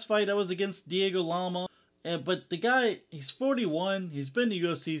his last fight. That was against Diego Lama. But the guy, he's 41. He's been in the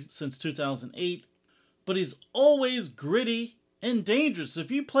UFC since 2008. But he's always gritty and dangerous.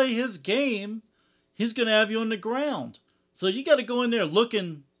 If you play his game, he's going to have you on the ground. So you got to go in there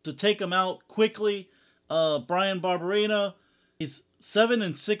looking to take him out quickly. Brian Barberena, he's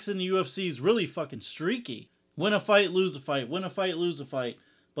 7-6 in the UFC. He's really fucking streaky. Win a fight, lose a fight. Win a fight, lose a fight.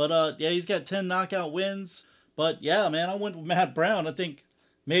 But yeah, he's got 10 knockout wins. But yeah, man, I went with Matt Brown. I think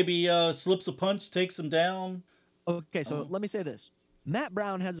maybe slips a punch, takes him down. Okay, so let me say this. Matt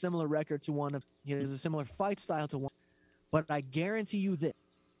Brown has a similar record to one of, he has a similar fight style to one, but I guarantee you this.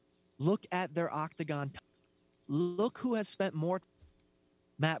 Look at their octagon time. Look who has spent more time,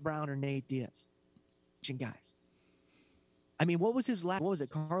 Matt Brown or Nate Diaz. Guys. I mean, what was his last, what was it,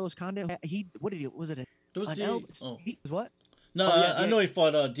 Carlos Condit? What did he, was it It was Diego. Oh. He was what? No, Oh, yeah, I know he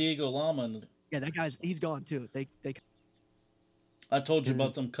fought Diego Lama. Yeah, that guy's, he's gone too. They I told you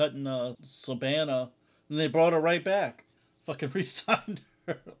about them cutting Sabana, and they brought her right back. Fucking re-signed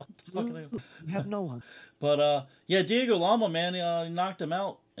her. We have no one. But yeah, Diego Lama, man, he knocked him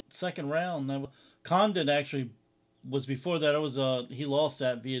out in the second round. Condit actually was before that. It was he lost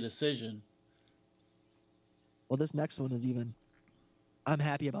that via decision. Well, this next one is even. I'm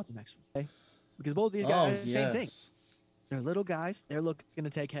happy about the next one, okay? Because both these guys, same thing. They're little guys. They're looking to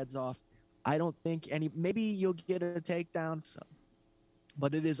take heads off. I don't think maybe you'll get a takedown. So,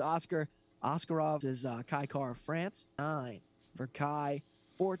 but it is Oscar Askarov is Kai Kara of France. 9 for Kai.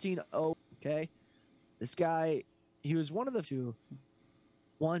 14-0. Okay. This guy, he was one of the two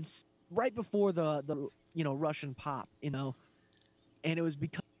once right before the Russian pop, and it was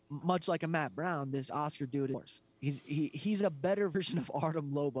because much like a Matt Brown, this Oscar dude, he's a better version of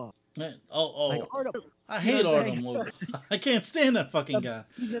Artem Lobov. Like I hate Artem Lobov. I can't stand that fucking guy.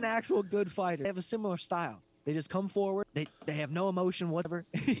 He's an actual good fighter. They have a similar style. They just come forward. They have no emotion, whatever.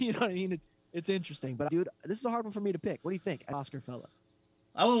 You know what I mean? It's interesting. But dude, this is a hard one for me to pick. What do you think, Oscar fella?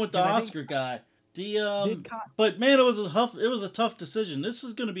 I went with the Oscar guy. But man, it was a tough decision. This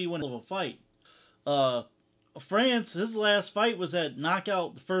is going to be one of a fight. France, his last fight was that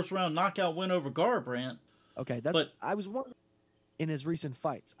the first round knockout win over Garbrandt. Okay, I was wondering in his recent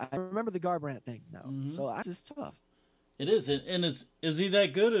fights. I remember the Garbrandt thing now, so that's just tough. It is, and is he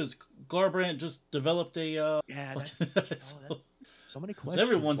that good? As Garbrandt just developed a yeah, so many questions.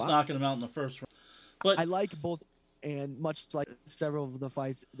 Everyone's knocking him out in the first round. But I like both, and much like several of the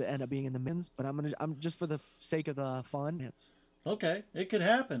fights that end up being in the men's. But I'm just for the sake of the fun. It's okay. It could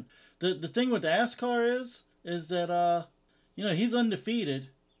happen. The thing with Askar is that he's undefeated.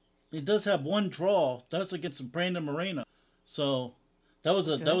 He does have one draw. That's against Brandon Moreno. So that was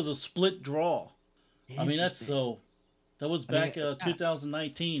a split draw. I mean that was back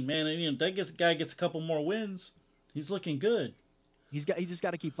 2019. Man, that guy gets a couple more wins. He's looking good. He just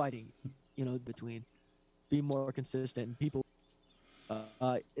got to keep fighting, between be more consistent and people.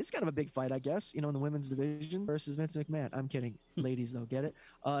 It's kind of a big fight, I guess, in the women's division versus Vince McMahon. I'm kidding. Ladies, though, get it?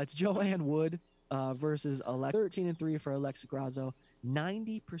 It's Joanne Wood versus 13-3 for Alexa Grasso.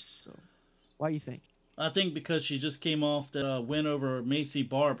 90%. Why do you think? I think because she just came off that win over Macy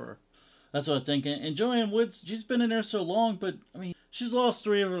Barber. That's what I'm thinking. And Joanne Wood, she's been in there so long, but, I mean, she's lost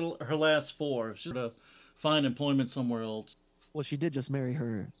 3 of her last 4. She's going to find employment somewhere else. Well, she did just marry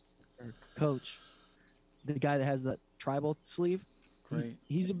her coach, the guy that has the tribal sleeve. Great.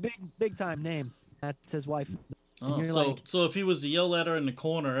 He's a big time name. That's his wife. So if he was to yell at her in the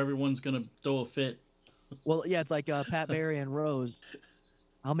corner, everyone's going to throw a fit. Well, yeah, it's like Pat Barry and Rose.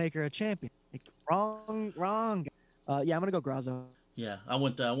 I'll make her a champion. Like, wrong. Yeah, I'm going to go Grasso. Yeah, I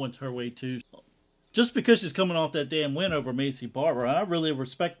went her way too. Just because she's coming off that damn win over Macy Barber. I really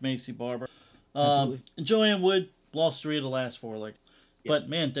respect Macy Barber. And Joanne Wood lost 3 of the last 4. But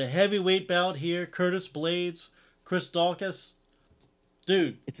man, the heavyweight bout here, Curtis Blades, Chris Daukaus,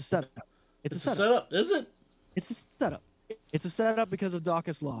 dude. It's a setup. It's a setup, is it? It's a setup. It's a setup because of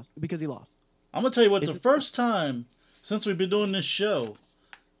Daukaus lost. Because he lost. I'm gonna tell you what. The first time since we've been doing this show,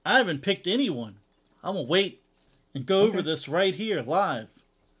 I haven't picked anyone. I'm gonna wait and go over this right here live.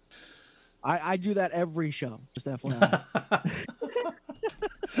 I do that every show. Just FYI.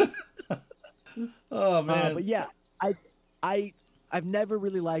 Oh man. But yeah, I've never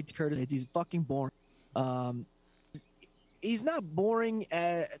really liked Curtis. He's fucking boring. He's not boring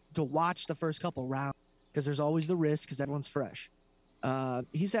to watch the first couple rounds because there's always the risk because everyone's fresh.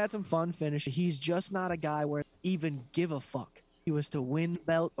 He's had some fun finish. He's just not a guy where even give a fuck. He was to win the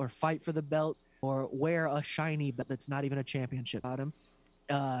belt or fight for the belt or wear a shiny belt that's not even a championship about him.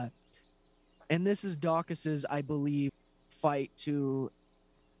 And this is Daukaus's, I believe, fight to,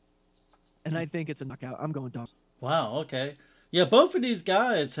 and I think it's a knockout. I'm going Dawkins. Wow, okay. Yeah, both of these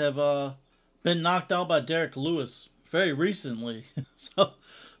guys have been knocked out by Derek Lewis very recently.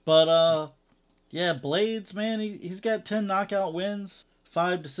 Yeah, Blades, man, he's got 10 knockout wins,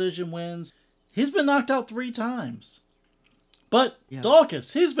 5 decision wins. He's been knocked out 3 times. But Yeah.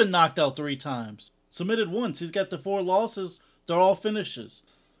 Dawkins, he's been knocked out 3 times. Submitted once. He's got the 4 losses. They're all finishes.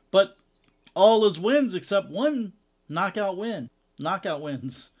 But all his wins except 1 knockout win. Knockout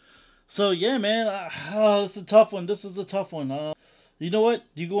wins. So, yeah, man, this is a tough one. This is a tough one. You know what?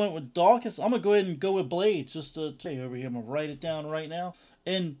 You going with Dawkins? I'm going to go ahead and go with Blades. Just to stay over here. I'm going to write it down right now.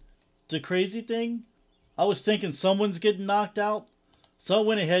 And the crazy thing, I was thinking someone's getting knocked out. So I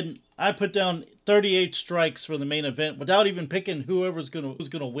went ahead and I put down 38 strikes for the main event without even picking who's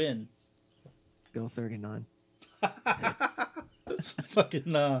gonna win. Go 39.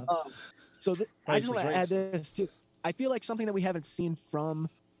 Fucking So I just want to add rates. this too. I feel like something that we haven't seen from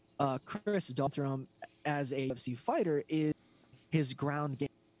Chris Dalton as a UFC fighter is his ground game,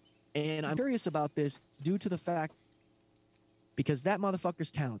 and I'm curious about this due to the fact because that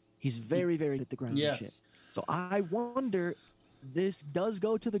motherfucker's talented. He's very, very good at the ground and shit. Yes. So I wonder, this does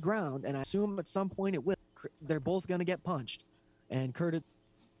go to the ground, and I assume at some point it will. They're both gonna get punched, and Chris,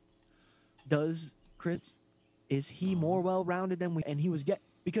 is he more well-rounded than we? And he was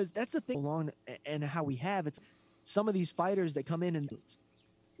because that's the thing along and how we have it's some of these fighters that come in and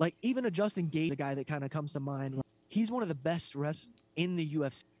like even a Justin Gaethje, a guy that kind of comes to mind. Like, he's one of the best wrestlers in the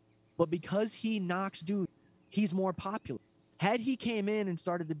UFC, but because he knocks dude, he's more popular. Had he came in and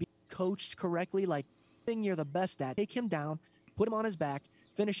started to be coached correctly, like thing you're the best at, take him down, put him on his back,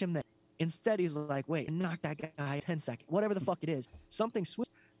 finish him there. Instead, he's like, wait, knock that guy 10 seconds, whatever the fuck it is. Something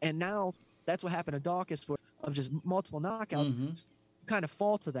switched, and now that's what happened to Dawkins of just multiple knockouts. Mm-hmm. Kind of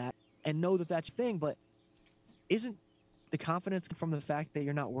fall to that and know that that's your thing, but isn't the confidence from the fact that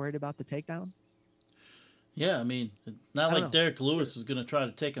you're not worried about the takedown? Yeah, I mean, not I like don't know. Derek Lewis was gonna try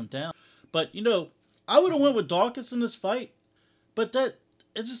to take him down. But I would have went with Dawkins in this fight. But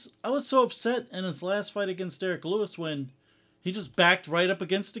I was so upset in his last fight against Derek Lewis when he just backed right up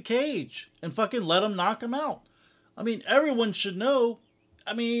against the cage and fucking let him knock him out. I mean, everyone should know.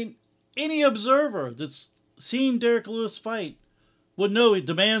 I mean, any observer that's seen Derek Lewis fight would know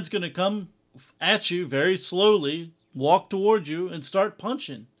the man's going to come at you very slowly, walk towards you, and start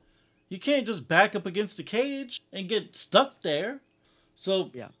punching. You can't just back up against the cage and get stuck there. So,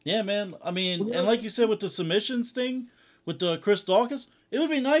 yeah, man. I mean, and like you said with the submissions thing, with the Chris Dawkins, it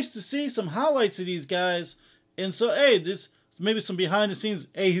would be nice to see some highlights of these guys. And so, hey, this maybe some behind the scenes.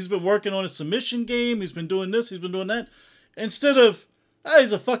 Hey, he's been working on his submission game. He's been doing this. He's been doing that. Instead of, hey,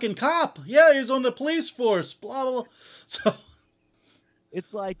 he's a fucking cop. Yeah, he's on the police force. Blah blah blah. So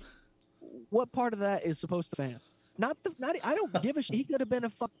It's like, what part of that is supposed to fan? Not I don't give a shit. He could have been a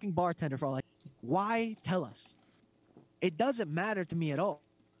fucking bartender for all like. Why tell us? It doesn't matter to me at all.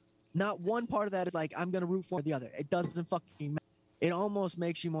 Not one part of that is like I'm gonna root for the other. It doesn't fucking matter. It almost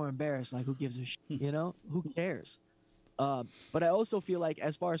makes you more embarrassed. Like, who gives a shit? Who cares? But I also feel like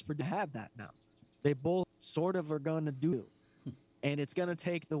as far as to have that now, they both sort of are gonna do, and it's gonna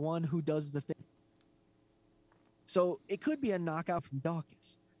take the one who does the thing. So it could be a knockout from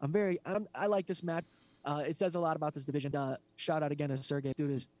Dawkins. I like this match. It says a lot about this division. Shout out again to Sergey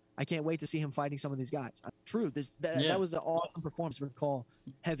Studas. I can't wait to see him fighting some of these guys. True, that was an awesome performance. Recall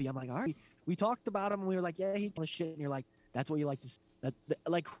heavy. I'm like, all right. We talked about him, and we were like, yeah, he's the shit. And you're like, that's what you like to see.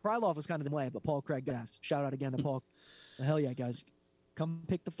 Like Krylov was kind of the way, but Paul Craig gas. Shout out again to Paul. Hell yeah, guys, come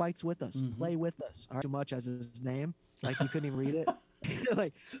pick the fights with us. Mm-hmm. Play with us. All right, too much as his name. Like you couldn't even read it.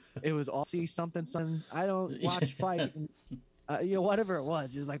 Like it was all see something. I don't watch fights. And, whatever it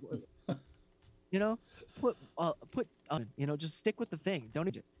was. It was like, put just stick with the thing. Don't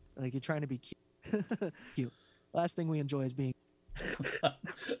eat it. Like you're trying to be cute. Cute. Last thing we enjoy is being. I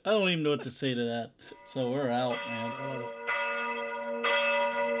don't even know what to say to that. So we're out, man.